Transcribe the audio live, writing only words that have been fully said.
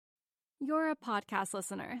You're a podcast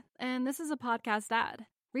listener, and this is a podcast ad.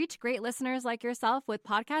 Reach great listeners like yourself with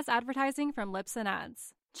podcast advertising from Libsyn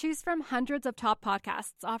Ads. Choose from hundreds of top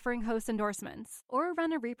podcasts offering host endorsements, or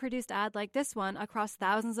run a reproduced ad like this one across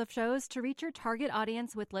thousands of shows to reach your target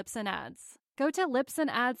audience with Libsyn Ads. Go to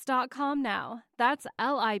libsynads.com now. That's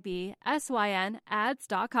LIBSYN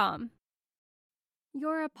ads.com.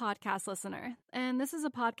 You're a podcast listener, and this is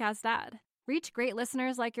a podcast ad. Reach great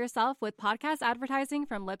listeners like yourself with podcast advertising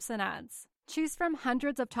from Libsyn Ads. Choose from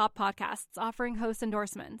hundreds of top podcasts offering host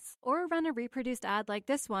endorsements, or run a reproduced ad like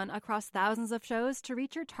this one across thousands of shows to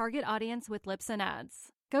reach your target audience with Libsyn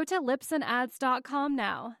Ads. Go to libsynads.com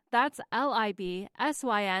now. That's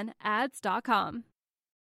LIBSYN ads.com.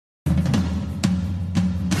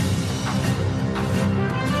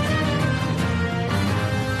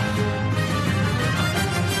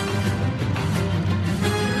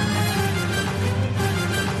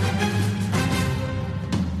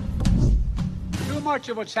 Much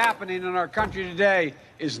of what's happening in our country today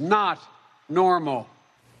is not normal.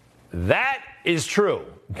 That is true.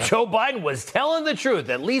 Joe Biden was telling the truth,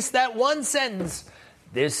 at least that one sentence.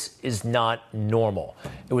 This is not normal.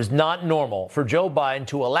 It was not normal for Joe Biden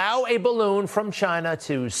to allow a balloon from China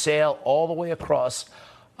to sail all the way across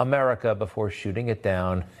America before shooting it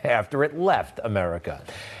down after it left America.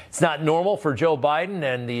 It's not normal for Joe Biden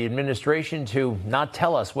and the administration to not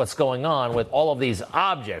tell us what's going on with all of these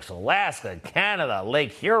objects, Alaska, Canada,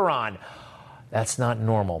 Lake Huron. That's not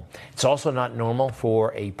normal. It's also not normal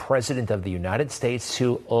for a president of the United States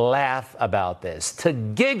to laugh about this, to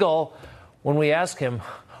giggle when we ask him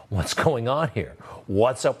what's going on here.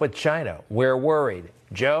 What's up with China? We're worried.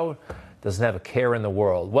 Joe doesn't have a care in the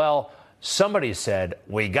world. Well, somebody said,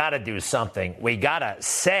 we got to do something. We got to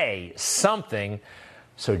say something.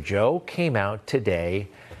 So Joe came out today,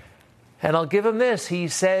 and I'll give him this. He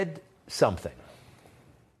said something.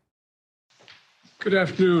 Good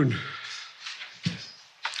afternoon.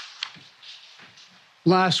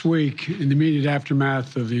 Last week, in the immediate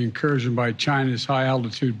aftermath of the incursion by China's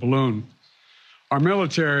high-altitude balloon, our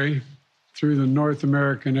military, through the North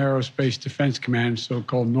American Aerospace Defense Command,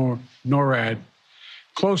 so-called NORAD,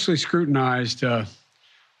 closely scrutinized our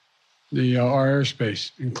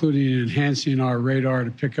airspace, including enhancing our radar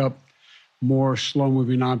to pick up more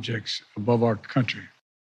slow-moving objects above our country.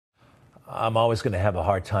 I'm always going to have a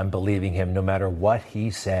hard time believing him no matter what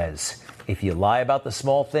he says. If you lie about the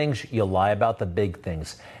small things, you lie about the big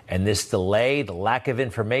things. And this delay, the lack of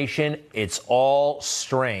information, it's all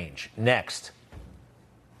strange. Next.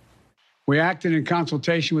 We acted in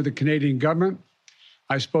consultation with the Canadian government.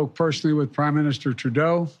 I spoke personally with Prime Minister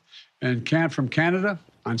Trudeau and from Canada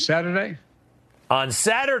on Saturday. On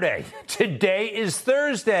Saturday. Today is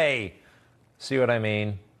Thursday. See what I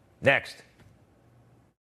mean? Next.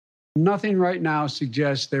 Nothing right now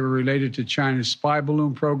suggests they were related to China's spy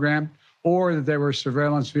balloon program or that they were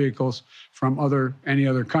surveillance vehicles from any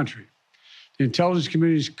other country. The intelligence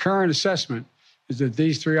community's current assessment is that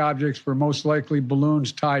these three objects were most likely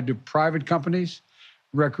balloons tied to private companies,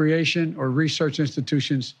 recreation or research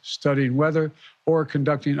institutions studying weather or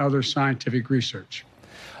conducting other scientific research.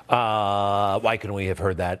 Why couldn't we have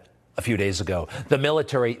heard that a few days ago? The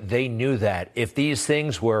military, they knew that. If these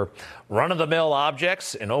things were run-of-the-mill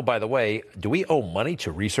objects, and oh, by the way, do we owe money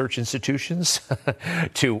to research institutions,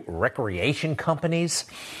 to recreation companies?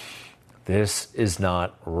 This is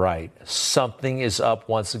not right. Something is up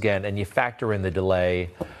once again, and you factor in the delay.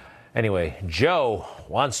 Anyway, Joe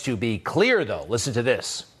wants to be clear, though. Listen to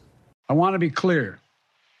this. I want to be clear.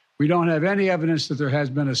 We don't have any evidence that there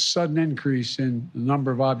has been a sudden increase in the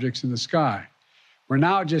number of objects in the sky. We're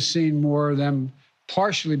now just seeing more of them,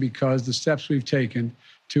 partially because the steps we've taken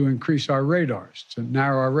to increase our radars, to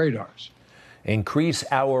narrow our radars. Increase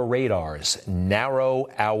our radars, narrow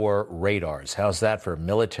our radars. How's that for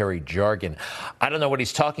military jargon? I don't know what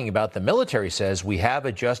he's talking about. The military says we have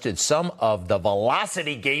adjusted some of the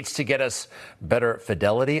velocity gates to get us better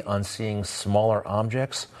fidelity on seeing smaller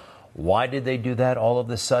objects. Why did they do that all of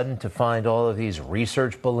a sudden? To find all of these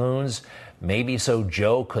research balloons? Maybe so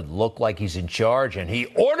Joe could look like he's in charge, and he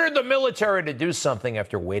ordered the military to do something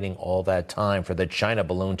after waiting all that time for the China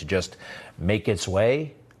balloon to just make its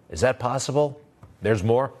way? Is that possible? There's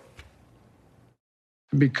more.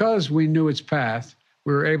 Because we knew its path,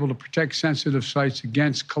 we were able to protect sensitive sites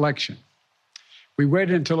against collection. We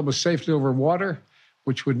waited until it was safely over water,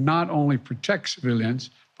 which would not only protect civilians,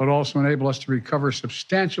 but also enable us to recover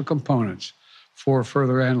substantial components for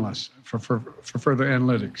further analysis, for further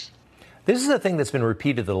analytics. This is a thing that's been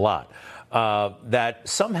repeated a lot, that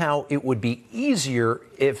somehow it would be easier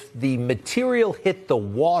if the material hit the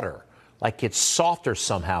water like it's softer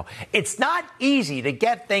somehow. It's not easy to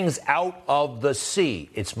get things out of the sea.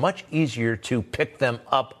 It's much easier to pick them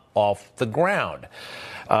up off the ground.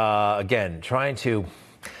 Again, trying to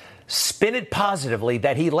spin it positively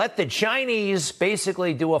that he let the Chinese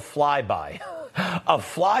basically do a flyby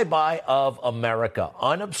of America,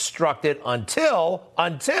 unobstructed until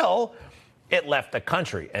it left the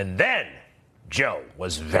country. And then Joe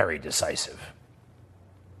was very decisive.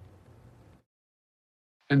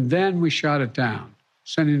 And then we shot it down,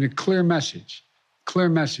 sending a clear message.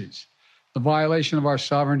 The violation of our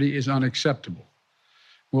sovereignty is unacceptable.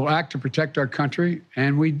 We'll act to protect our country,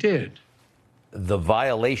 and we did. The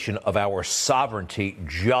violation of our sovereignty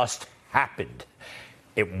just happened.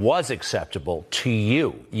 It was acceptable to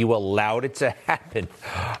you. You allowed it to happen.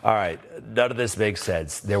 All right, none of this makes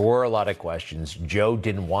sense. There were a lot of questions. Joe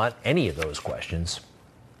didn't want any of those questions.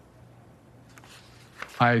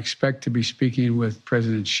 I expect to be speaking with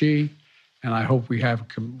President Xi, and I hope we are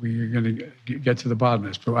going to get to the bottom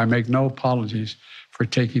of this. But I make no apologies for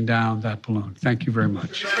taking down that balloon. Thank you very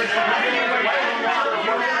much.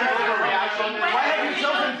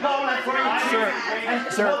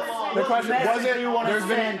 Sir, the question was it?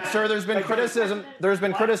 There's been criticism. There's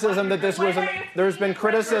been criticism that this wasn't. There's been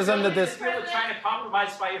criticism that this. China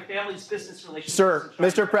compromised by your family's business relations. Sir,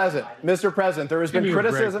 Mr. President, there has been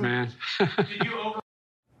criticism.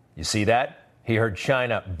 You see that? He heard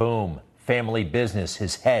China, boom, family business,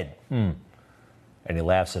 his head, and he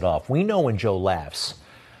laughs it off. We know when Joe laughs,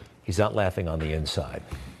 he's not laughing on the inside.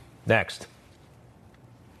 Next.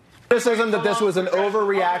 Criticism that this was an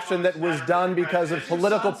overreaction that was done because of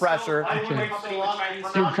political pressure. Okay.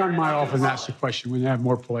 You come to my office and ask the question when you have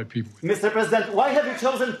more polite people. Mr. President, why have you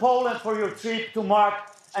chosen Poland for your trip to mark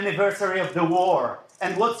anniversary of the war?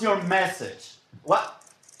 And what's your message? What?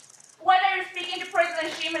 When are you speaking to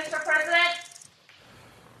President Xi, Mr. President?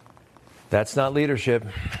 That's not leadership.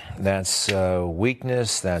 That's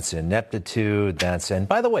weakness. That's ineptitude. And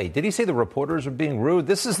by the way, did he say the reporters were being rude?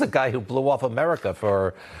 This is the guy who blew off America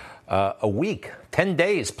for a week, 10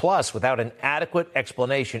 days plus, without an adequate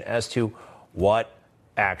explanation as to what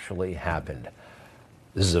actually happened.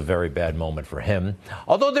 This is a very bad moment for him.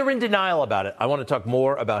 Although they're in denial about it, I want to talk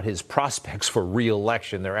more about his prospects for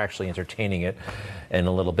re-election. They're actually entertaining it in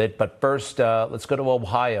a little bit. But first, let's go to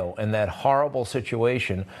Ohio and that horrible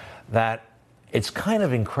situation that it's kind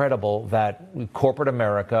of incredible that corporate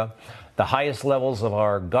America, the highest levels of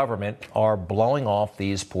our government, are blowing off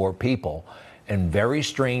these poor people. And very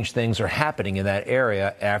strange things are happening in that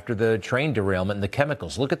area after the train derailment and the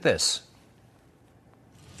chemicals. Look at this.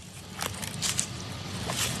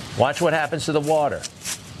 Watch what happens to the water.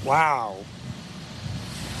 Wow.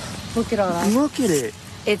 Look at all that. Look at it.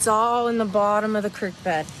 It's all in the bottom of the creek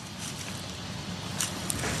bed.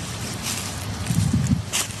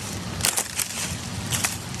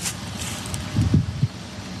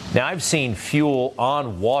 Now, I've seen fuel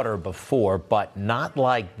on water before, but not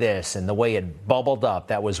like this. And the way it bubbled up,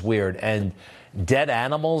 that was weird. And dead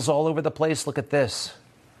animals all over the place. Look at this.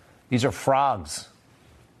 These are frogs.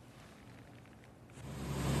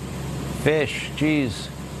 Fish, geez.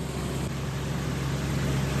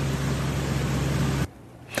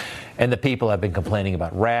 And the people have been complaining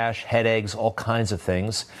about rash, headaches, all kinds of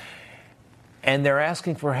things. And they're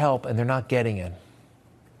asking for help, and they're not getting it.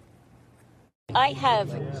 I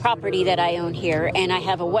have property that I own here, and I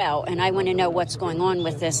have a well, and I want to know what's going on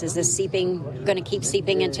with this. Is this going to keep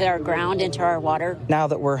seeping into our ground, into our water? Now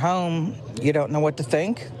that we're home, you don't know what to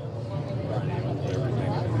think.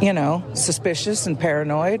 You know, suspicious and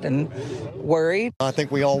paranoid and worried. I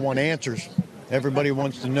think we all want answers. Everybody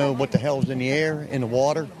wants to know what the hell's in the air, in the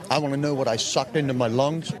water. I want to know what I sucked into my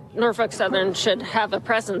lungs. Norfolk Southern should have a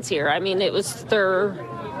presence here. I mean, it was their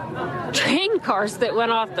train cars that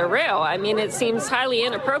went off the rail. I mean, it seems highly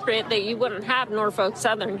inappropriate that you wouldn't have Norfolk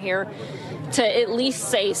Southern here to at least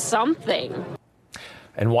say something.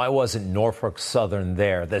 And why wasn't Norfolk Southern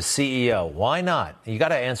there? The CEO, why not? You got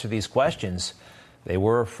to answer these questions. They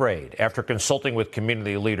were afraid. After consulting with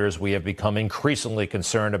community leaders, we have become increasingly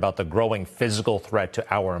concerned about the growing physical threat to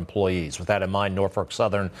our employees. With that in mind, Norfolk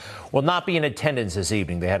Southern will not be in attendance this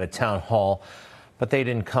evening. They had a town hall, but they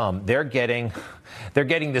didn't come. They're getting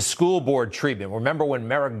the school board treatment. Remember when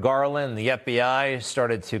Merrick Garland and the FBI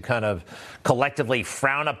started to kind of collectively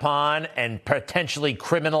frown upon and potentially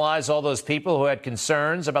criminalize all those people who had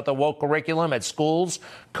concerns about the woke curriculum at schools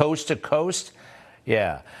coast to coast?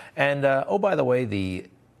 Yeah. And, oh, by the way, the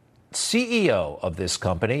CEO of this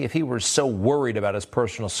company, if he were so worried about his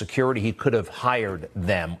personal security, he could have hired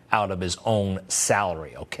them out of his own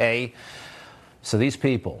salary, okay? So these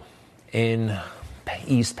people in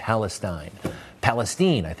East Palestine,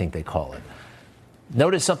 Palestine, I think they call it.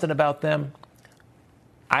 Notice something about them?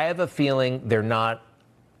 I have a feeling they're not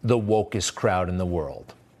the wokest crowd in the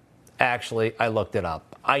world. Actually, I looked it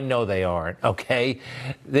up. I know they aren't, okay?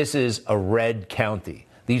 This is a red county.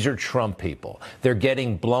 These are Trump people. They're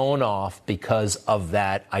getting blown off because of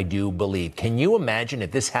that, I do believe. Can you imagine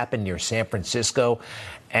if this happened near San Francisco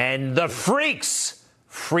and the freaks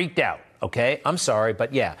freaked out? Okay, I'm sorry,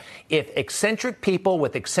 but yeah, if eccentric people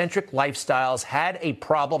with eccentric lifestyles had a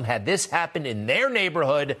problem, had this happened in their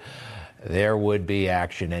neighborhood, there would be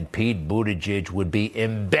action, and Pete Buttigieg would be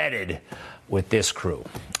embedded with this crew.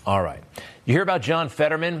 All right. You hear about John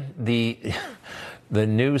Fetterman, the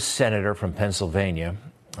new senator from Pennsylvania.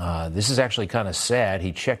 This is actually kind of sad.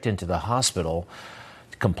 He checked into the hospital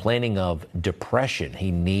complaining of depression.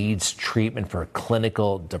 He needs treatment for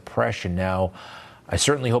clinical depression. Now, I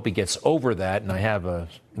certainly hope he gets over that, and I have a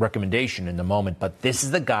recommendation in a moment. But this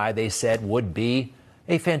is the guy they said would be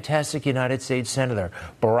a fantastic United States senator.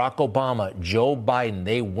 Barack Obama, Joe Biden,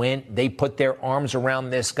 they put their arms around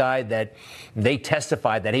this guy, that they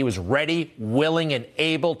testified that he was ready, willing, and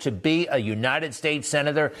able to be a United States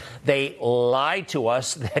senator. They lied to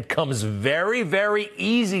us. That comes very, very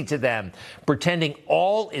easy to them, pretending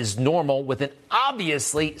all is normal with an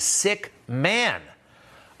obviously sick man.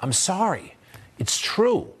 I'm sorry. It's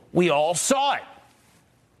true. We all saw it.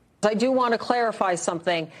 I do want to clarify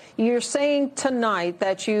something. You're saying tonight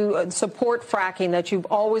that you support fracking, that you've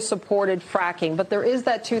always supported fracking, but there is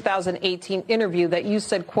that 2018 interview that you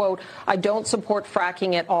said, quote, I don't support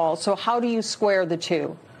fracking at all. So how do you square the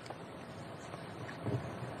two?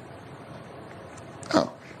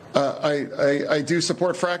 I do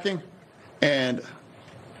support fracking, and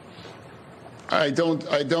I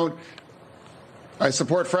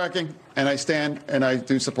support fracking, and I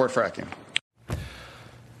do support fracking.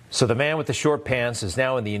 So the man with the short pants is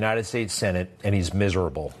now in the United States Senate, and he's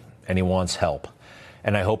miserable, and he wants help.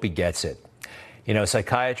 And I hope he gets it. You know,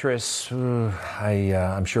 psychiatrists,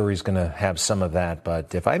 I'm sure he's going to have some of that.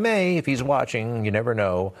 But if he's watching, you never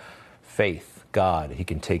know, faith, God, he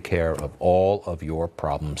can take care of all of your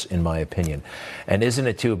problems, in my opinion. And isn't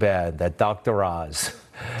it too bad that Dr. Oz,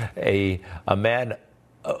 a man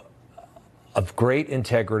of great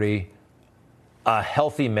integrity, a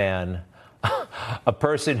healthy man, a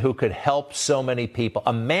person who could help so many people,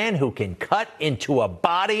 a man who can cut into a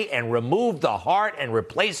body and remove the heart and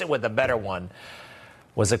replace it with a better one,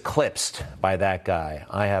 was eclipsed by that guy.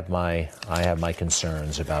 I have my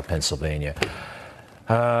concerns about Pennsylvania.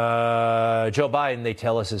 Joe Biden, they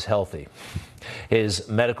tell us, is healthy. His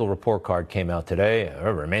medical report card came out today.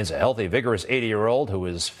 Remains a healthy, vigorous 80-year-old who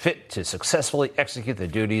is fit to successfully execute the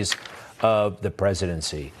duties of the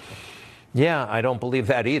presidency. Yeah, I don't believe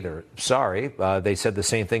that either. Sorry. They said the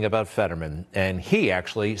same thing about Fetterman. And he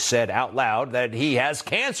actually said out loud that he has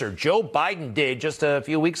cancer. Joe Biden did just a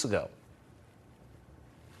few weeks ago.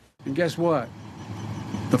 And guess what?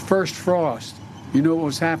 The first frost, you know what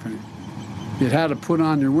was happening? You had to put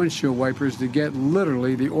on your windshield wipers to get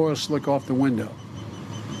literally the oil slick off the window.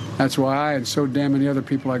 That's why I and so damn many other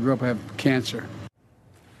people I grew up have cancer.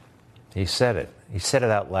 He said it. He said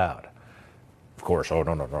it out loud. Of course, oh,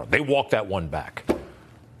 no. They walked that one back.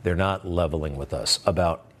 They're not leveling with us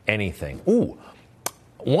about anything. Ooh,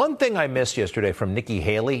 one thing I missed yesterday from Nikki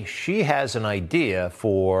Haley, she has an idea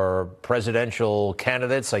for presidential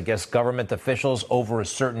candidates, I guess government officials over a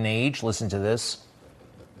certain age. Listen to this.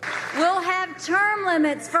 We'll have term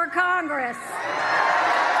limits for Congress.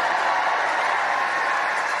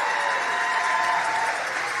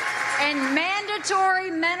 And mandatory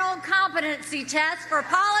mental competency tests for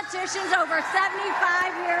politicians over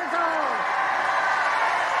 75 years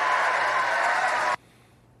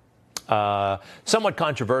old. Somewhat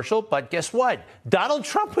controversial, but guess what? Donald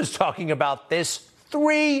Trump was talking about this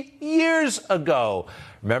 3 years ago.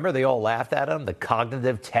 Remember, they all laughed at him, the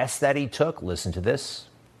cognitive tests that he took? Listen to this.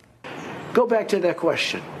 Go back to that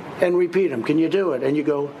question and repeat them. Can you do it? And you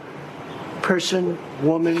go, person,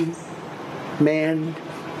 woman, man,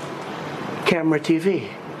 camera, TV.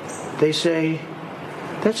 They say,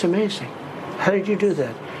 that's amazing. How did you do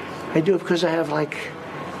that? I do it because I have like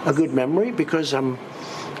a good memory, because I'm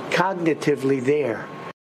cognitively there.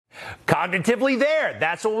 Cognitively there.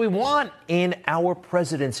 That's what we want in our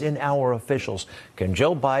presidents, in our officials. Can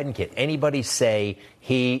Joe Biden, can anybody say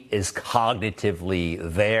he is cognitively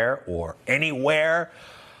there or anywhere?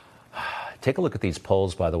 Take a look at these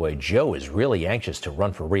polls, by the way. Joe is really anxious to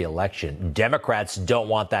run for re-election. Democrats don't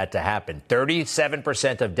want that to happen.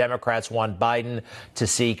 37% of Democrats want Biden to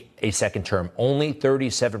seek a second term. Only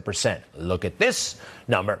 37%. Look at this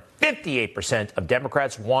number. 58% of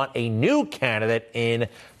Democrats want a new candidate in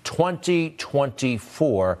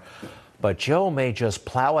 2024. But Joe may just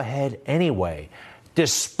plow ahead anyway,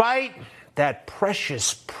 despite that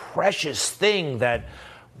precious, precious thing that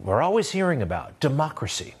we're always hearing about,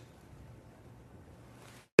 democracy.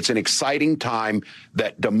 It's an exciting time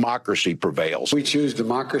that democracy prevails. We choose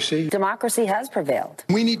democracy. Democracy has prevailed.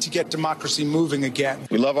 We need to get democracy moving again.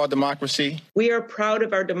 We love our democracy. We are proud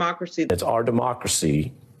of our democracy. It's our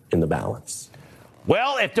democracy in the balance.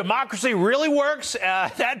 Well, if democracy really works,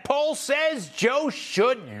 that poll says Joe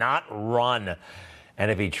should not run. And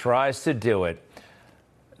if he tries to do it,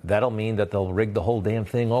 that'll mean that they'll rig the whole damn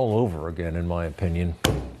thing all over again, in my opinion.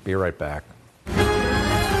 Be right back.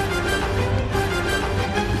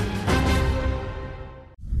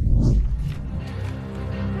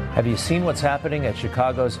 Have you seen what's happening at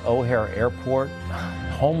Chicago's O'Hare Airport?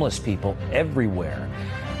 Homeless people everywhere.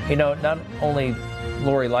 You know, not only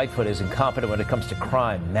Lori Lightfoot is incompetent when it comes to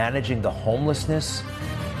crime, managing the homelessness,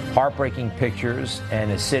 heartbreaking pictures,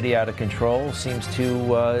 and a city out of control seems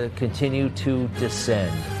to continue to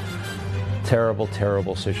descend. Terrible,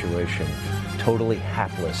 terrible situation. Totally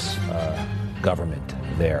hapless government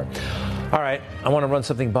there. All right, I want to run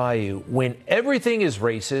something by you. When everything is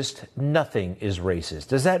racist, nothing is racist.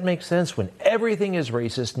 Does that make sense? When everything is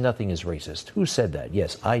racist, nothing is racist. Who said that?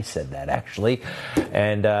 Yes, I said that, actually.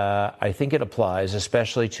 And I think it applies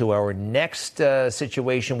especially to our next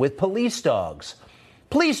situation with police dogs.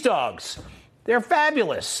 Police dogs, they're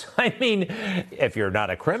fabulous. I mean, if you're not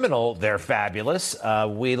a criminal, they're fabulous.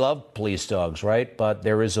 We love police dogs, right? But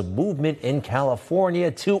there is a movement in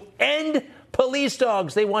California to end police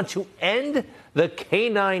dogs. They want to end the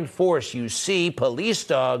canine force. You see, police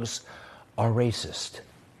dogs are racist.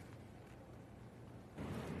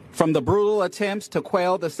 From the brutal attempts to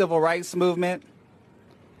quell the civil rights movement,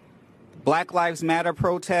 Black Lives Matter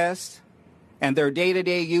protests, and their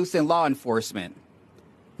day-to-day use in law enforcement,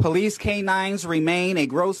 police canines remain a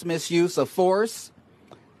gross misuse of force,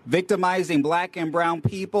 victimizing black and brown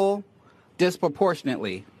people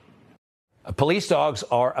disproportionately. Police dogs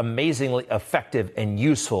are amazingly effective and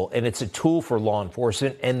useful, and it's a tool for law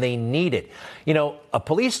enforcement, and they need it. You know, a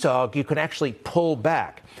police dog, you can actually pull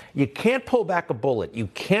back. You can't pull back a bullet. You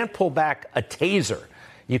can't pull back a taser.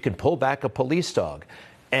 You can pull back a police dog.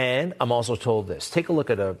 And I'm also told this. Take a look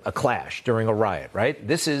at a clash during a riot, right?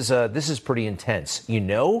 This is pretty intense. You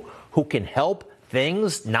know who can help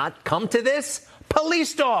things not come to this?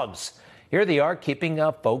 Police dogs. Here they are keeping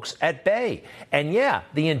folks at bay. And yeah,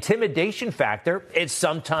 the intimidation factor, it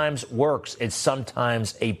sometimes works. It's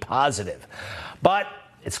sometimes a positive. But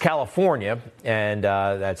it's California, and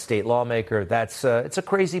that state lawmaker, it's a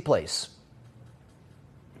crazy place.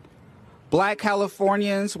 Black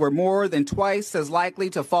Californians were more than twice as likely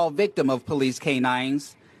to fall victim of police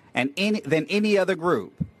canines than any other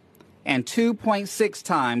group, and 2.6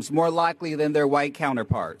 times more likely than their white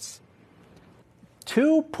counterparts.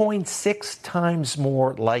 2.6 times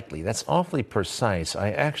more likely. That's awfully precise.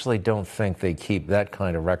 I actually don't think they keep that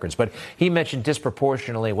kind of records. But he mentioned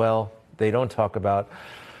disproportionately. Well, they don't talk about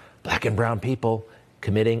black and brown people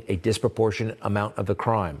committing a disproportionate amount of the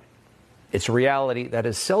crime. It's a reality that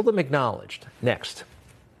is seldom acknowledged. Next.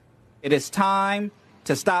 It is time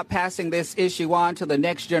to stop passing this issue on to the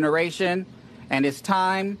next generation, and it's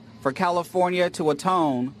time for California to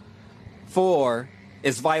atone for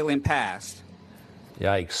its violent past.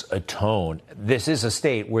 Yikes, atone. This is a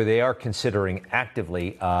state where they are considering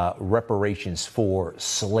actively reparations for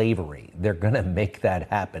slavery. They're going to make that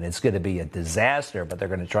happen. It's going to be a disaster, but they're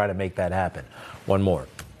going to try to make that happen. One more.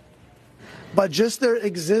 But just their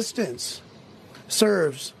existence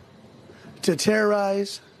serves to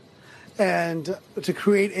terrorize and to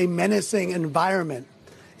create a menacing environment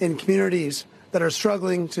in communities that are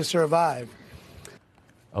struggling to survive.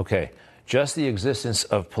 Okay, just the existence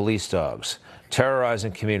of police dogs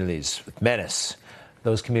terrorizing communities with menace,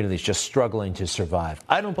 those communities just struggling to survive.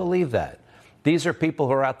 I don't believe that. These are people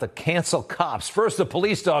who are out to cancel cops. First the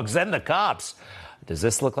police dogs, then the cops. Does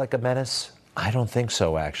this look like a menace? I don't think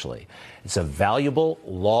so, actually. It's a valuable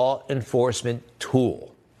law enforcement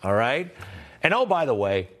tool, all right? And oh, by the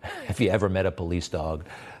way, if you ever met a police dog,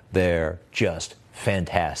 they're just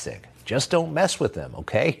fantastic. Just don't mess with them,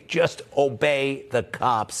 okay? Just obey the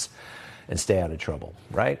cops and stay out of trouble,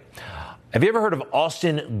 right? Have you ever heard of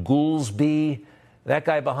Austin Goolsbee? That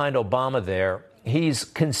guy behind Obama there, he's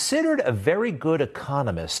considered a very good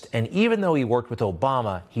economist, and even though he worked with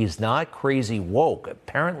Obama, he's not crazy woke.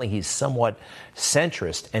 Apparently, he's somewhat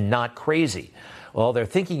centrist and not crazy. Well, they're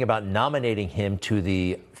thinking about nominating him to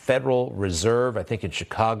the Federal Reserve, I think in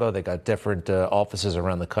Chicago. They got different offices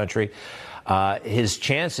around the country. His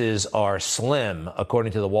chances are slim,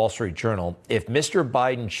 according to the Wall Street Journal. If Mr.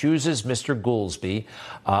 Biden chooses Mr. Goolsbee,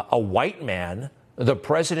 a white man, the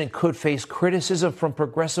president could face criticism from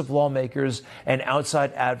progressive lawmakers and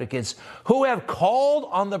outside advocates who have called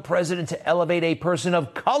on the president to elevate a person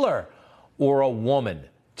of color or a woman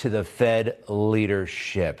to the Fed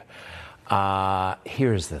leadership.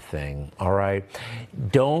 Here's the thing, all right?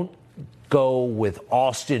 Don't go with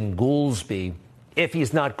Austin Goolsbee if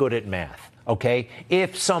he's not good at math. OK,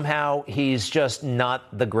 if somehow he's just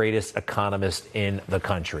not the greatest economist in the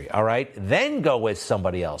country. All right, then go with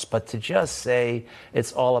somebody else. But to just say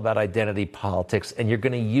it's all about identity politics and you're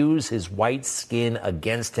going to use his white skin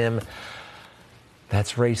against him,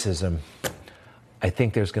 that's racism. I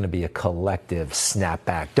think there's going to be a collective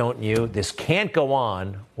snapback, don't you? This can't go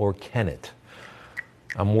on, or can it?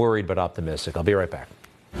 I'm worried but optimistic. I'll be right back.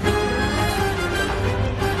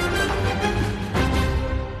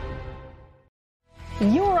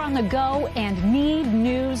 You're on the go and need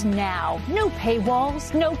news now. No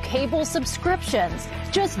paywalls, no cable subscriptions.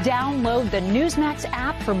 Just download the Newsmax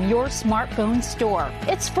app from your smartphone store.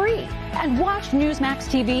 It's free. And watch Newsmax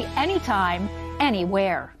TV anytime,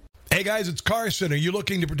 anywhere. Hey guys, it's Carson. Are you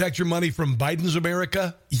looking to protect your money from Biden's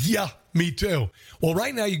America? Yeah, me too. Well,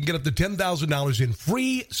 right now you can get up to $10,000 in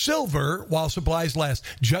free silver while supplies last,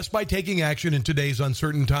 just by taking action in today's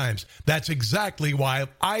uncertain times. That's exactly why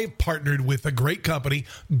I've partnered with a great company,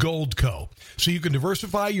 Goldco. So you can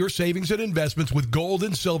diversify your savings and investments with gold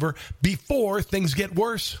and silver before things get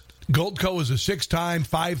worse. Goldco is a 6-time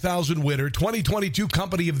 5,000 winner, 2022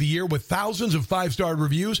 Company of the Year with thousands of 5-star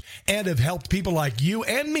reviews, and have helped people like you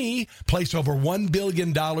and me place over $1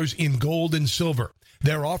 billion in gold and silver.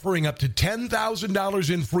 They're offering up to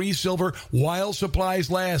 $10,000 in free silver while supplies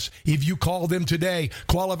last. If you call them today,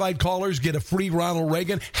 qualified callers get a free Ronald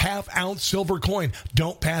Reagan half-ounce silver coin.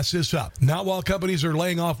 Don't pass this up. Not while companies are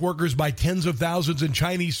laying off workers by tens of thousands and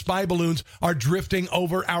Chinese spy balloons are drifting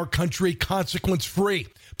over our country consequence-free.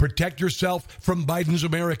 Protect yourself from Biden's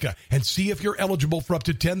America and see if you're eligible for up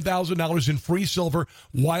to $10,000 in free silver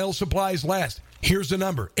while supplies last. Here's the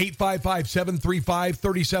number,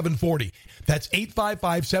 855-735-3740. That's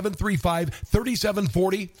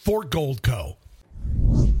 855-735-3740 for Goldco.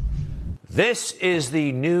 This is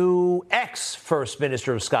the new ex-First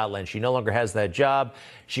Minister of Scotland. She no longer has that job.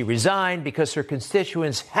 She resigned because her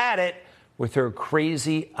constituents had it with her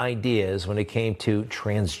crazy ideas when it came to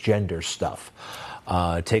transgender stuff.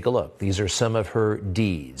 Take a look. These are some of her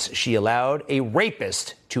deeds. She allowed a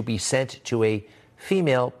rapist to be sent to a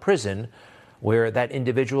female prison where that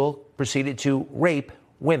individual proceeded to rape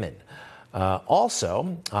women.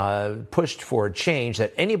 Also pushed for a change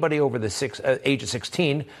that anybody over the age of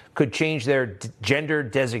 16 could change their gender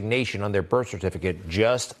designation on their birth certificate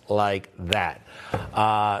just like that.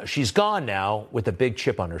 She's gone now with a big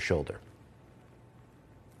chip on her shoulder.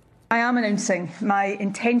 I am announcing my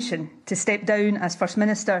intention to step down as First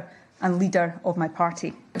Minister and leader of my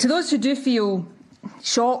party. To those who do feel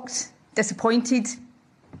shocked, disappointed,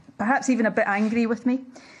 perhaps even a bit angry with me,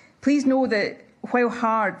 please know that while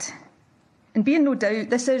hard, and be in no doubt,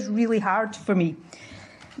 this is really hard for me,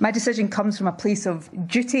 my decision comes from a place of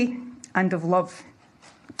duty and of love.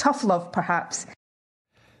 Tough love, perhaps.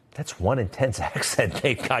 That's one intense accent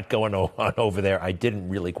they've got going on over there. I didn't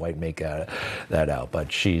really quite make that out,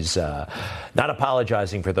 but she's not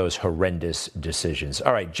apologizing for those horrendous decisions.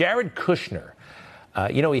 All right, Jared Kushner,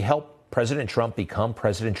 he helped President Trump become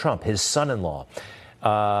President Trump, his son-in-law.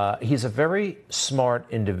 He's a very smart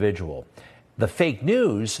individual. The fake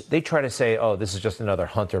news, they try to say, oh, this is just another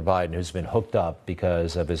Hunter Biden who's been hooked up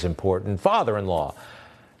because of his important father-in-law.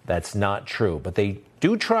 That's not true, but they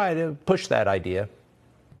do try to push that idea.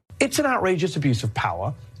 It's an outrageous abuse of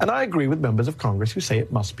power, and I agree with members of Congress who say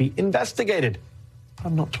it must be investigated.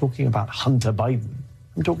 I'm not talking about Hunter Biden.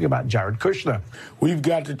 I'm talking about Jared Kushner. We've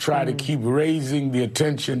got to try to keep raising the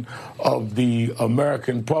attention of the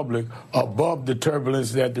American public above the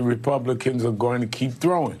turbulence that the Republicans are going to keep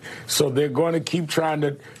throwing. So they're going to keep trying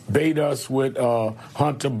to bait us with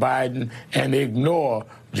Hunter Biden and ignore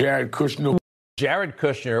Jared Kushner. Jared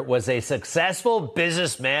Kushner was a successful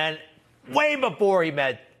businessman way before he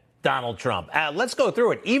met Donald Trump. Let's go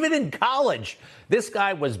through it. Even in college, this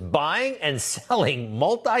guy was buying and selling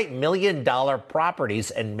multi-million-dollar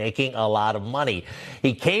properties and making a lot of money.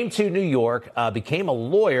 He came to New York, became a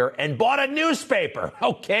lawyer, and bought a newspaper,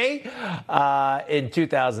 okay, in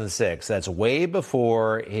 2006. That's way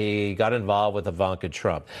before he got involved with Ivanka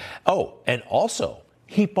Trump. Oh, and also,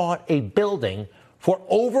 he bought a building for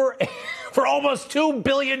almost $2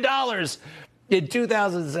 billion in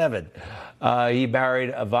 2007. He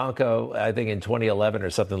married Ivanka, I think, in 2011 or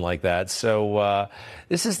something like that. So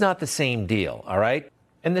this is not the same deal, all right?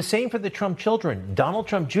 And the same for the Trump children. Donald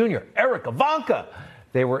Trump Jr., Eric, Ivanka.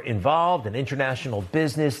 They were involved in international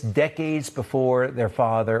business decades before their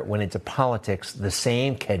father went into politics. The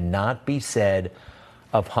same cannot be said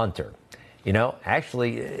of Hunter. You know,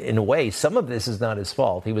 actually, in a way, some of this is not his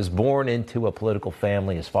fault. He was born into a political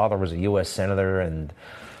family. His father was a U.S. senator, and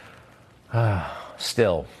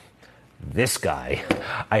still, this guy,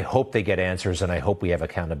 I hope they get answers, and I hope we have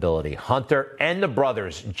accountability. Hunter and the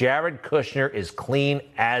brothers, Jared Kushner, is clean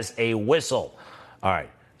as a whistle. All right.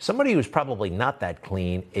 Somebody who's probably not that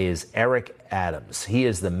clean is Eric Adams. He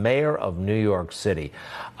is the mayor of New York City.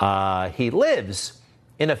 He lives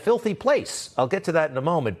in a filthy place. I'll get to that in a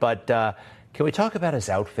moment, but can we talk about his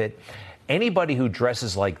outfit? Anybody who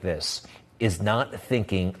dresses like this is not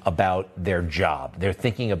thinking about their job. They're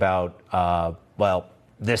thinking about,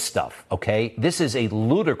 this stuff, okay? This is a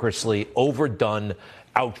ludicrously overdone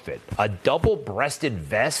outfit. A double-breasted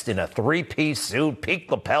vest in a three-piece suit,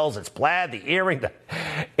 peak lapels, it's plaid, the earring.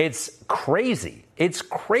 It's crazy. It's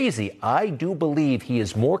crazy. I do believe he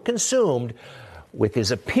is more consumed with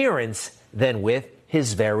his appearance than with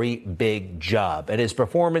his very big job. And his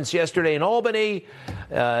performance yesterday in Albany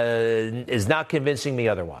is not convincing me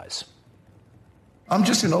otherwise. I'm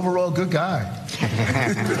just an overall good guy.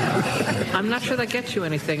 I'm not sure that gets you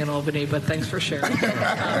anything in Albany, but thanks for sharing.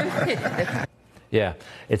 Yeah,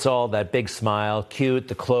 it's all that big smile, cute,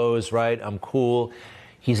 the clothes, right? I'm cool.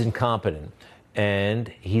 He's incompetent. And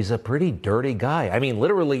he's a pretty dirty guy. I mean,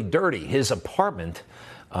 literally dirty. His apartment,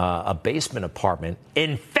 a basement apartment,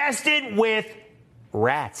 infested with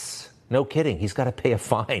rats. No kidding. He's got to pay a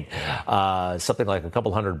fine, something like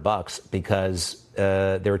 $200 because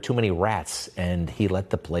there are too many rats, and he let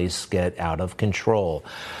the place get out of control.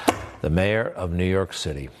 The mayor of New York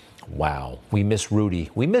City. Wow. We miss Rudy.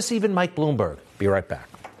 We miss even Mike Bloomberg. Be right back.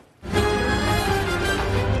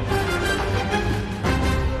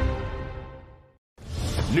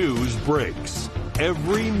 News breaks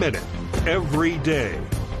every minute, every day.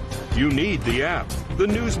 You need the app, the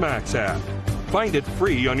Newsmax app. Find it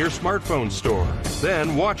free on your smartphone store.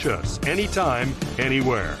 Then watch us anytime,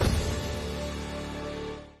 anywhere.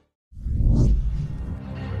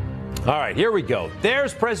 All right, here we go.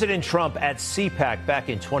 There's President Trump at CPAC back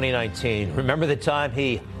in 2019. Remember the time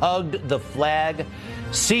he hugged the flag?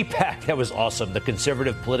 CPAC, that was awesome. The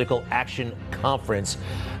Conservative Political Action Conference.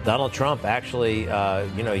 Donald Trump actually,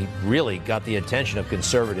 he really got the attention of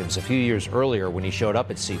conservatives a few years earlier when he showed up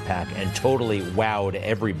at CPAC and totally wowed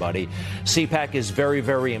everybody. CPAC is very,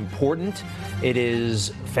 very important. It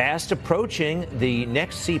is fast approaching. The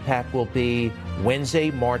next CPAC will be Wednesday,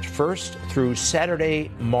 March 1st through Saturday,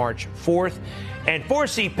 March 4th. And for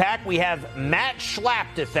CPAC, we have Matt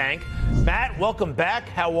Schlapp to thank. Matt, welcome back.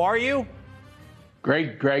 How are you?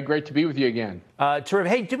 Great, Greg. Great to be with you again. Terrific.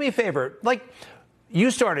 Hey, do me a favor. You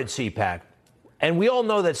started CPAC, and we all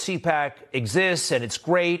know that CPAC exists, and it's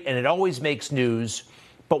great, and it always makes news.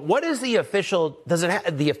 But what is the official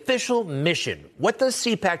mission? What does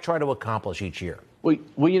CPAC try to accomplish each year? Well,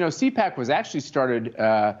 CPAC was actually started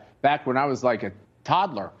back when I was like a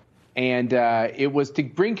toddler. And it was to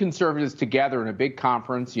bring conservatives together in a big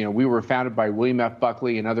conference. We were founded by William F.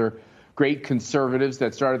 Buckley and other great conservatives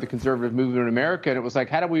that started the conservative movement in America. And it was like,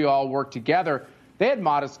 how do we all work together? They had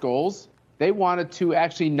modest goals. They wanted to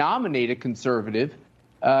actually nominate a conservative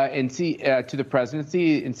and see to the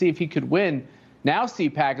presidency and see if he could win. Now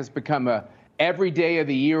CPAC has become a every day of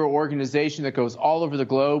the year organization that goes all over the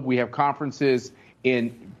globe. We have conferences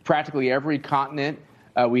in practically every continent.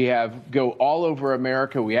 We go all over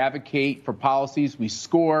America. We advocate for policies. We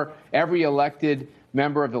score every elected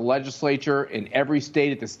member of the legislature in every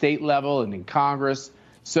state at the state level and in Congress.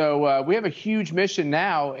 So we have a huge mission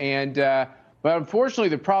now, but unfortunately,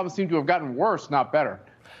 the problems seem to have gotten worse, not better.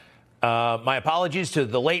 My apologies to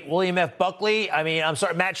the late William F. Buckley. I'm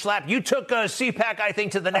sorry, Matt Schlapp. You took CPAC, I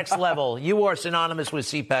think, to the next level. You are synonymous with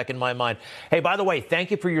CPAC in my mind. Hey, by the way,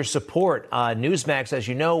 thank you for your support. Newsmax, as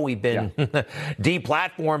you know, we've been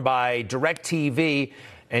deplatformed by DirecTV,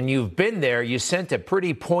 and you've been there. You sent a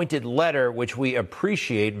pretty pointed letter, which we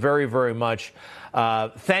appreciate very, very much.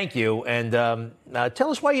 Thank you. And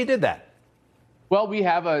tell us why you did that. Well, we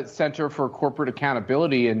have a Center for Corporate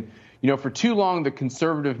Accountability. And, for too long, the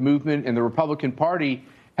conservative movement and the Republican Party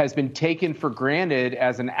has been taken for granted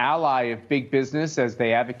as an ally of big business as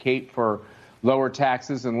they advocate for lower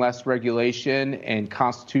taxes and less regulation and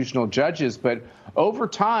constitutional judges. But over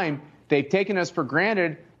time, they've taken us for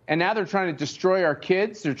granted, and now they're trying to destroy our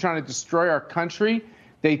kids. They're trying to destroy our country.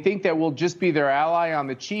 They think that we'll just be their ally on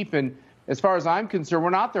the cheap. And as far as I'm concerned,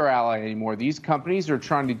 we're not their ally anymore. These companies are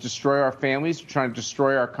trying to destroy our families, they're trying to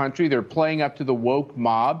destroy our country. They're playing up to the woke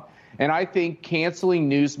mob. And I think canceling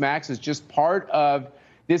Newsmax is just part of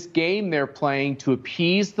this game they're playing to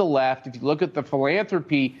appease the left. If you look at the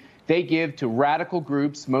philanthropy they give to radical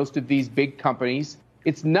groups, most of these big companies,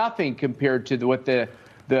 it's nothing compared to what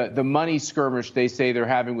the money skirmish they say they're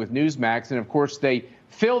having with Newsmax. And, of course, they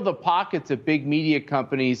fill the pockets of big media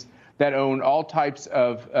companies that own all types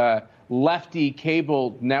of lefty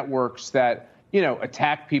cable networks that,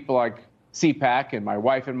 attack people like CPAC and my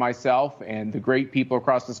wife and myself and the great people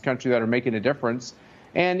across this country that are making a difference.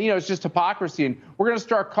 And, it's just hypocrisy. And we're going to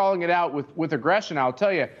start calling it out with aggression. I'll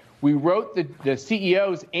tell you, we wrote the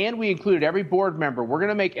CEOs and we included every board member. We're going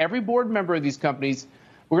to make every board member of these companies,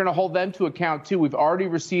 we're going to hold them to account, too. We've already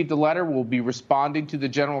received a letter. We'll be responding to the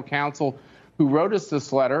general counsel who wrote us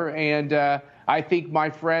this letter. And I think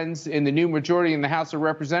my friends in the new majority in the House of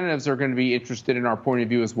Representatives are going to be interested in our point of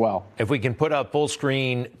view as well. If we can put up full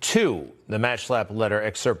screen 2, the Match Slap letter,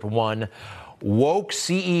 excerpt 1. Woke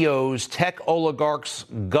CEOs, tech oligarchs,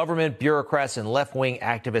 government bureaucrats, and left-wing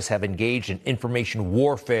activists have engaged in information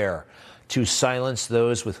warfare to silence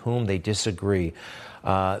those with whom they disagree.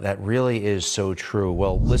 That really is so true.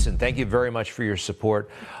 Well, listen, thank you very much for your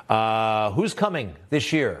support. Who's coming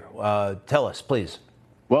this year? Tell us, please.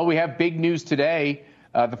 Well, we have big news today.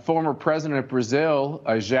 The former president of Brazil,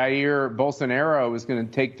 Jair Bolsonaro, is going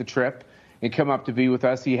to take the trip and come up to be with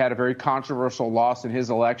us. He had a very controversial loss in his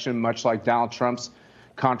election, much like Donald Trump's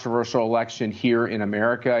controversial election here in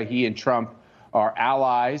America. He and Trump are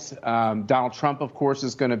allies. Donald Trump, of course,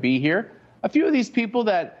 is going to be here. A few of these people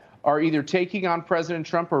that are either taking on President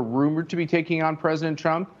Trump or rumored to be taking on President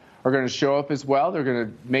Trump are going to show up as well. They're going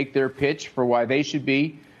to make their pitch for why they should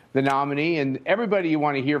be the nominee. And everybody you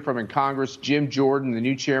want to hear from in Congress, Jim Jordan, the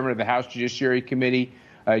new chairman of the House Judiciary Committee,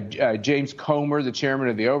 James Comer, the chairman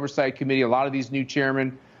of the Oversight Committee, a lot of these new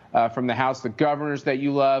chairmen from the House, the governors that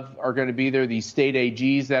you love are going to be there, these state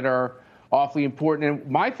AGs that are awfully important.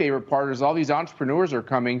 And my favorite part is all these entrepreneurs are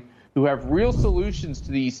coming who have real solutions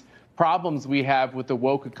to these problems we have with the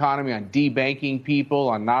woke economy, on debanking people,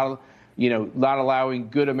 on not allowing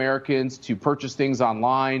good Americans to purchase things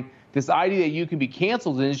online. This idea that you can be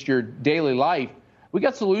canceled in your daily life. We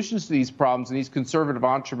got solutions to these problems, and these conservative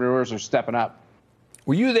entrepreneurs are stepping up.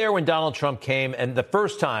 Were you there when Donald Trump came, and the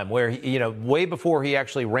first time where, way before he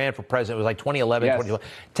actually ran for president, it was like 2011, yes.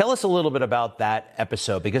 2012. Tell us a little bit about that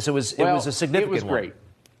episode, because it was a significant one. It was great.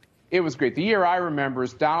 It was great. The year I remember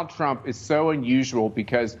is Donald Trump is so unusual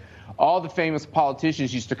because all the famous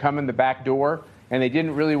politicians used to come in the back door, and they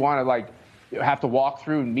didn't really want to, have to walk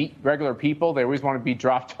through and meet regular people. They always want to be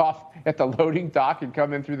dropped off at the loading dock and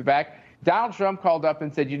come in through the back. Donald Trump called up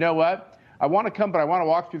and said, you know what? I want to come, but I want to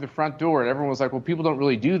walk through the front door. And everyone was like, well, people don't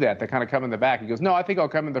really do that. They kind of come in the back. He goes, no, I think I'll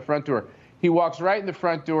come in the front door. He walks right in the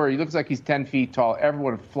front door. He looks like he's 10 feet tall.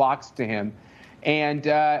 Everyone flocks to him. And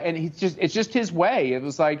it's just his way. It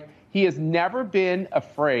was like he has never been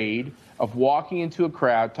afraid of walking into a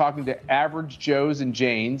crowd, talking to average Joes and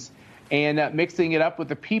Janes, and mixing it up with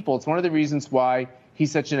the people. It's one of the reasons why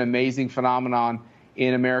he's such an amazing phenomenon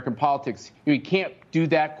in American politics. He can't do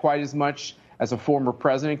that quite as much as a former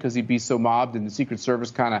president because he'd be so mobbed, and the Secret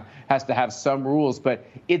Service kind of has to have some rules. But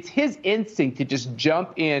it's his instinct to just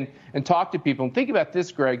jump in and talk to people. And think about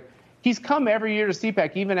this, Greg. He's come every year to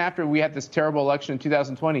CPAC, even after we had this terrible election in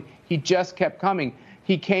 2020. He just kept coming.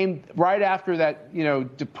 He came right after that,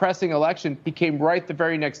 depressing election. He came right the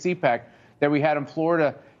very next CPAC that we had in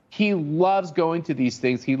Florida. He loves going to these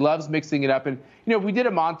things. He loves mixing it up. And, if we did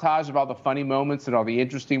a montage of all the funny moments and all the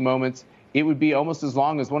interesting moments, it would be almost as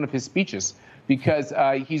long as one of his speeches, because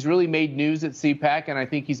he's really made news at CPAC, and I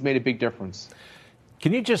think he's made a big difference.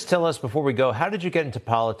 Can you just tell us before we go, how did you get into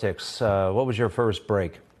politics? What was your first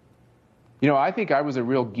break? I think I was a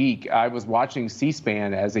real geek. I was watching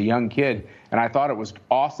C-SPAN as a young kid, and I thought it was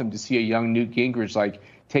awesome to see a young Newt Gingrich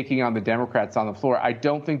taking on the Democrats on the floor. I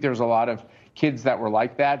don't think there's a lot of kids that were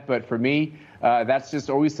like that, but for me, that's just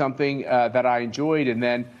always something that I enjoyed. And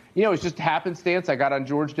then, it's just happenstance. I got on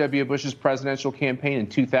George W. Bush's presidential campaign in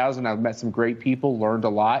 2000. I met some great people, learned a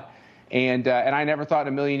lot, and I never thought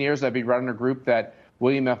in a million years I'd be running a group that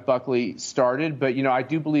William F. Buckley started. But, I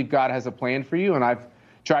do believe God has a plan for you, and I've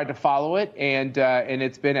tried to follow it, and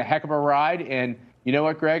it's been a heck of a ride. And you know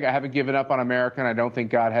what, Greg? I haven't given up on America, and I don't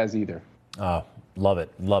think God has either. Love it,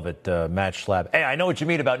 Matt Schlapp. Hey, I know what you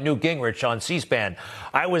mean about Newt Gingrich on C-SPAN.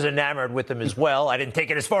 I was enamored with him as well. I didn't take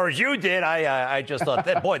it as far as you did. I just thought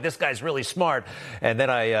that, boy, this guy's really smart. And then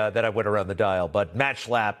I went around the dial. But Matt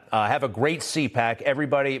Schlapp, have a great CPAC.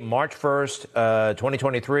 Everybody, March 1st,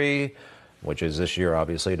 2023, which is this year,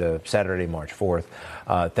 obviously, to Saturday, March 4th.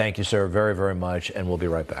 Thank you, sir, very, very much. And we'll be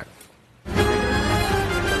right back.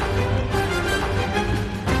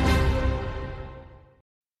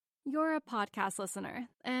 You're a podcast listener,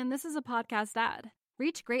 and this is a podcast ad.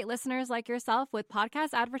 Reach great listeners like yourself with podcast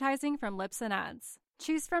advertising from Libsyn Ads.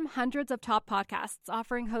 Choose from hundreds of top podcasts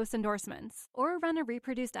offering host endorsements, or run a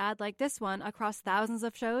reproduced ad like this one across thousands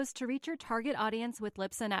of shows to reach your target audience with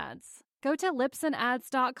Libsyn Ads. Go to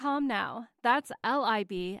libsynads.com now. That's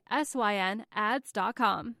LIBSYN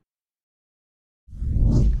ads.com.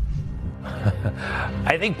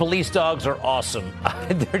 I think police dogs are awesome.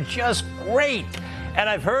 They're just great. And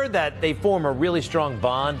I've heard that they form a really strong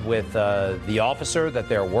bond with the officer that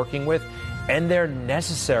they're working with, and they're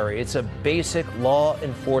necessary. It's a basic law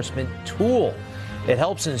enforcement tool. It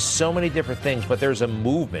helps in so many different things, but there's a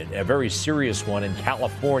movement, a very serious one in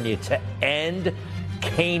California, to end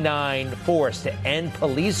canine force, to end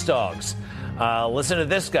police dogs. Listen to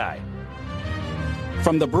this guy.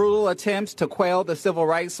 From the brutal attempts to quell the civil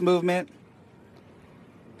rights movement,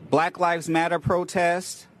 Black Lives Matter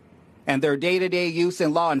protests, and their day-to-day use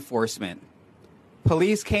in law enforcement,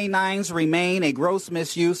 police canines remain a gross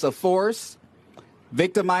misuse of force,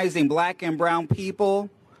 victimizing black and brown people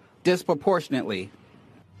disproportionately.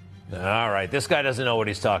 All right, this guy doesn't know what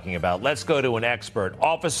he's talking about. Let's go to an expert.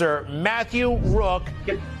 Officer Matthew Rook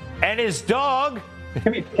and his dog.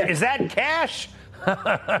 Is that Cash?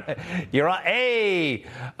 You're on. Hey,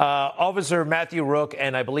 Officer Matthew Rook,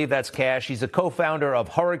 and I believe that's Cash. He's a co-founder of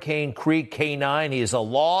Hurricane Creek K9. He is a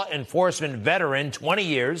law enforcement veteran, 20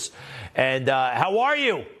 years. And how are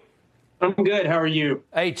you? I'm good. How are you?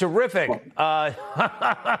 Hey, terrific.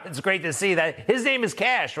 It's great to see that. His name is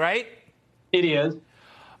Cash, right? It is.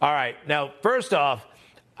 All right. Now, first off,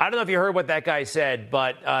 I don't know if you heard what that guy said,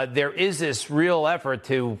 but there is this real effort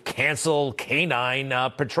to cancel canine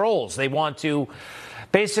patrols. They want to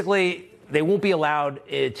basically, they won't be allowed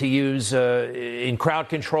to use in crowd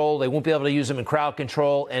control. They won't be able to use them in crowd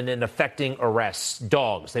control and in affecting arrests.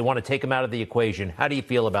 Dogs. They want to take them out of the equation. How do you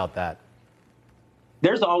feel about that?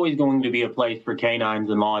 There's always going to be a place for canines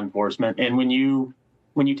in law enforcement. And when you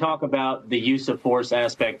talk about the use of force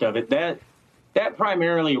aspect of it, that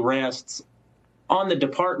primarily rests on the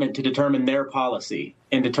department to determine their policy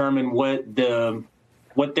and determine what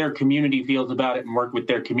their community feels about it and work with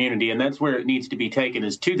their community. And that's where it needs to be taken,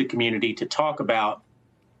 is to the community to talk about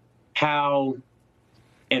how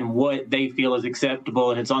and what they feel is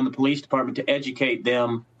acceptable. And it's on the police department to educate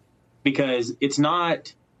them, because it's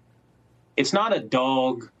not a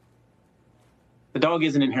dog. The dog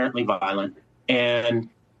isn't inherently violent, and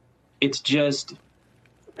it's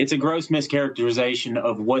a gross mischaracterization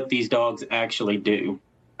of what these dogs actually do.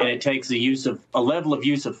 And it takes a level of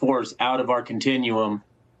use of force out of our continuum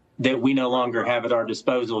that we no longer have at our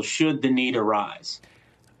disposal should the need arise.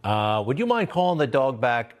 Would you mind calling the dog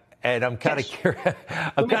back? And I'm kind of curious.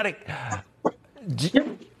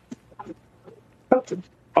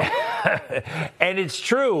 And it's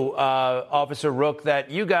true, Officer Rook, that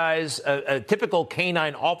you guys, a typical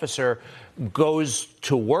canine officer, goes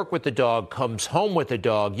to work with the dog, comes home with the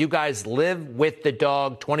dog. You guys live with the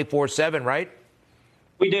dog 24/7, right?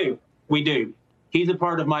 We do. He's a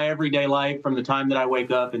part of my everyday life from the time that I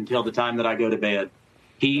wake up until the time that I go to bed.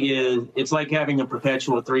 It's like having a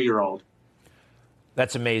perpetual 3-year-old.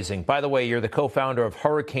 That's amazing. By the way, you're the co-founder of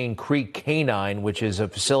Hurricane Creek K9, which is a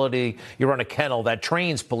facility, you run a kennel that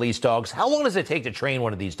trains police dogs. How long does it take to train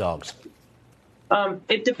one of these dogs?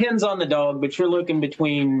 It depends on the dog, but you're looking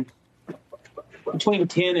between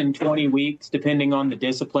 10 and 20 weeks, depending on the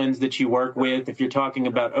disciplines that you work with. If you're talking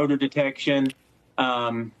about odor detection,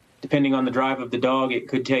 depending on the drive of the dog, it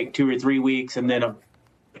could take 2 or 3 weeks, and then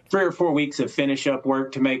 3 or 4 weeks of finish-up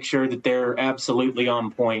work to make sure that they're absolutely on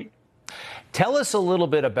point. Tell us a little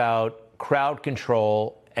bit about crowd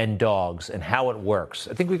control and dogs and how it works.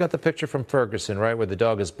 I think we got the picture from Ferguson, right, where the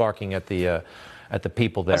dog is barking at the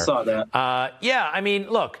people there. I saw that. Yeah, I mean,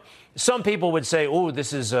 look, some people would say, "Oh,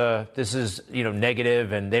 this is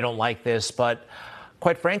negative, and they don't like this," but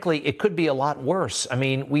quite frankly, it could be a lot worse. I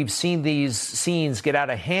mean, we've seen these scenes get out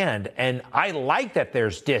of hand, and I like that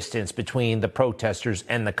there's distance between the protesters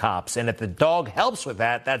and the cops. And if the dog helps with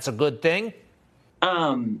that, that's a good thing.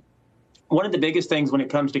 One of the biggest things when it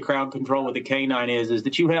comes to crowd control with a canine is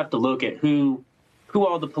that you have to look at who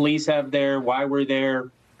all the police have there, why we're there,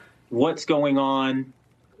 what's going on,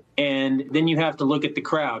 and then you have to look at the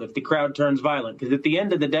crowd if the crowd turns violent. Because at the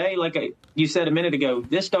end of the day, like you said a minute ago,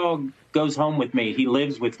 this dog goes home with me. He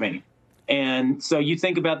lives with me. And so you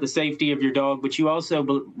think about the safety of your dog, but you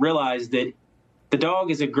also realize that the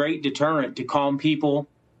dog is a great deterrent to calm people.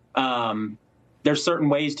 There's certain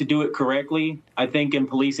ways to do it correctly. I think in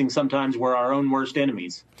policing, sometimes we're our own worst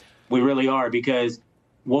enemies. We really are, because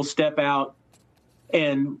we'll step out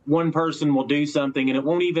and one person will do something and it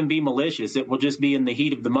won't even be malicious. It will just be in the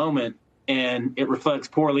heat of the moment and it reflects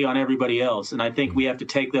poorly on everybody else. And I think we have to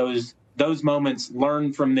take those moments,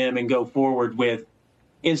 learn from them, and go forward with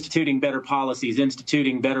instituting better policies,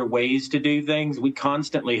 instituting better ways to do things. We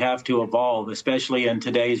constantly have to evolve, especially in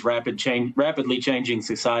today's rapidly changing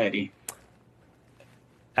society.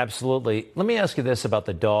 Absolutely. Let me ask you this about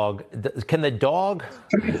the dog. Does the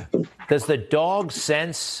dog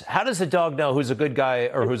sense, how does the dog know who's a good guy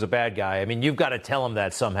or who's a bad guy? I mean, you've got to tell him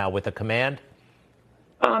that somehow with a command.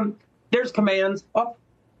 There's commands. Oh,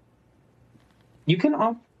 you can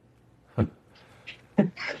off.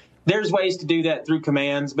 There's ways to do that through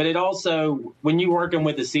commands, but it also, when you're working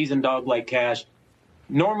with a seasoned dog like Cash,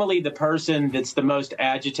 normally the person that's the most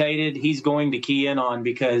agitated, he's going to key in on,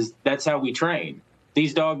 because that's how we train.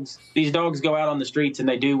 These dogs go out on the streets and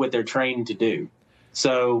they do what they're trained to do.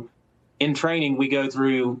 So in training, we go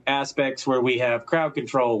through aspects where we have crowd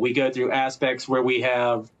control. We go through aspects where we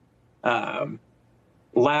have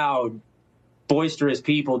loud, boisterous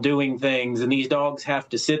people doing things. And these dogs have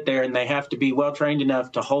to sit there and they have to be well trained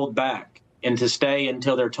enough to hold back and to stay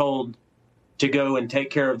until they're told to go and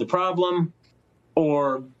take care of the problem.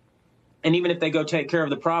 And even if they go take care of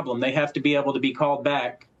the problem, they have to be able to be called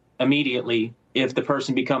back immediately if the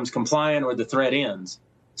person becomes compliant or the threat ends.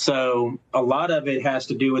 So a lot of it has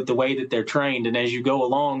to do with the way that they're trained. And as you go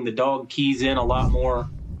along, the dog keys in a lot more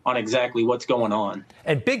on exactly what's going on.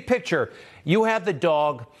 And big picture, you have the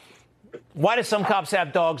dog. Why do some cops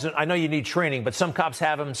have dogs? I know you need training, but some cops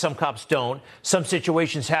have them, some cops don't. Some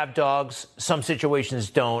situations have dogs, some situations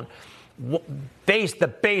don't.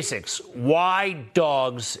 The basics. Why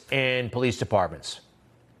dogs in police departments?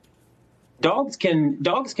 Dogs can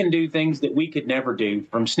do things that we could never do,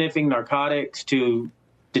 from sniffing narcotics to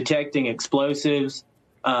detecting explosives.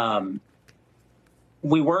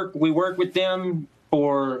 We work with them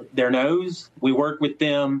for their nose. We work with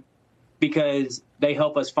them because they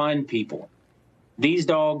help us find people. These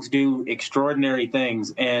dogs do extraordinary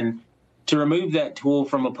things, and to remove that tool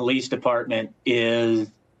from a police department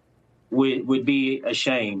would be a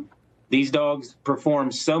shame. These dogs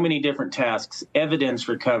perform so many different tasks: evidence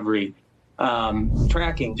recovery,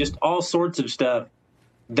 tracking, just all sorts of stuff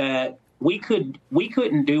that we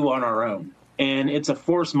couldn't do on our own, and it's a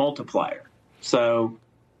force multiplier. So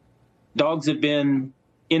dogs have been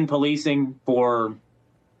in policing for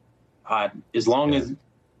as long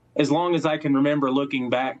as I can remember looking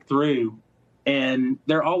back through, and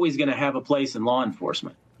they're always going to have a place in law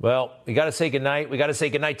enforcement. Well, we got to say goodnight. We got to say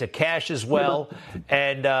goodnight to Cash as well,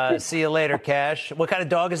 and see you later, Cash. What kind of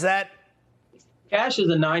dog is that? Cash is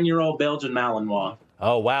a 9-year-old Belgian Malinois.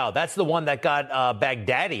 Oh, wow. That's the one that got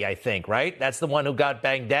Baghdadi, I think, right? That's the one who got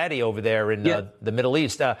Baghdadi over there in the Middle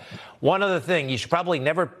East. One other thing, you should probably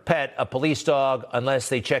never pet a police dog unless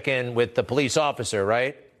they check in with the police officer,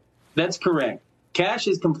 right? That's correct. Cash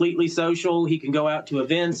is completely social. He can go out to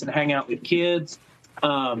events and hang out with kids.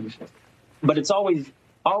 But it's always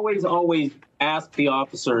ask the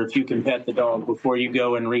officer if you can pet the dog before you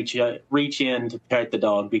go and reach in to pet the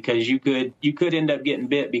dog, because you could end up getting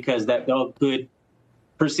bit because that dog could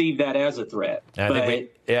perceive that as a threat.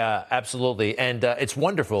 Yeah, absolutely. And it's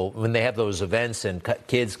wonderful when they have those events and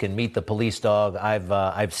kids can meet the police dog.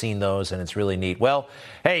 I've seen those, and it's really neat. Well,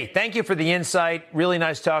 hey, thank you for the insight. Really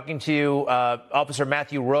nice talking to you, Officer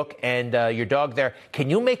Matthew Rook, and your dog there.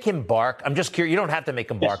 Can you make him bark? I'm just curious. You don't have to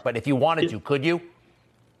make him bark, but if you wanted to, could you?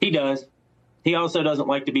 He does. He also doesn't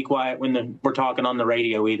like to be quiet when we're talking on the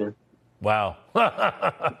radio either. Wow.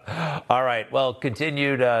 All right. Well,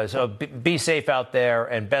 continued. So be safe out there,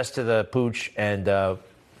 and best to the pooch, and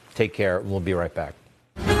take care. We'll be right back.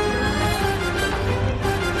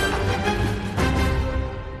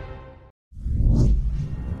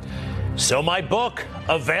 So my book,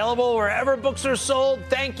 available wherever books are sold.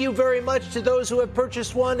 Thank you very much to those who have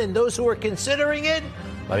purchased one and those who are considering it.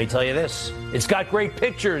 Let me tell you this. It's got great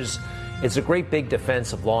pictures. It's a great big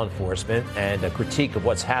defense of law enforcement and a critique of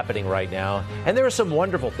what's happening right now. And there are some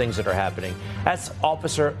wonderful things that are happening. That's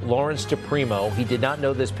Officer Lawrence DePrimo. He did not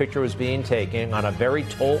know this picture was being taken on a very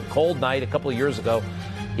cold night a couple of years ago.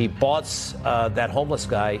 He bought that homeless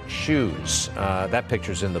guy shoes. That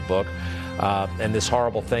picture's in the book. And this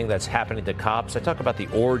horrible thing that's happening to cops. I talk about the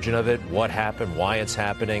origin of it, what happened, why it's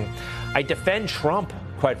happening. I defend Trump,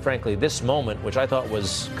 quite frankly, this moment, which I thought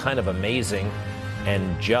was kind of amazing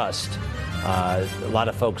and just. A lot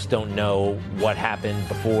of folks don't know what happened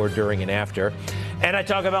before, during, and after. And I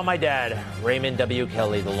talk about my dad, Raymond W.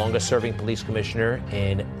 Kelly, the longest-serving police commissioner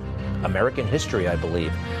in American history, I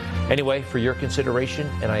believe. Anyway, for your consideration,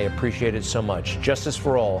 and I appreciate it so much. Justice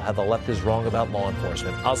for all, how the left is wrong about law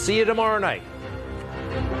enforcement. I'll see you tomorrow night.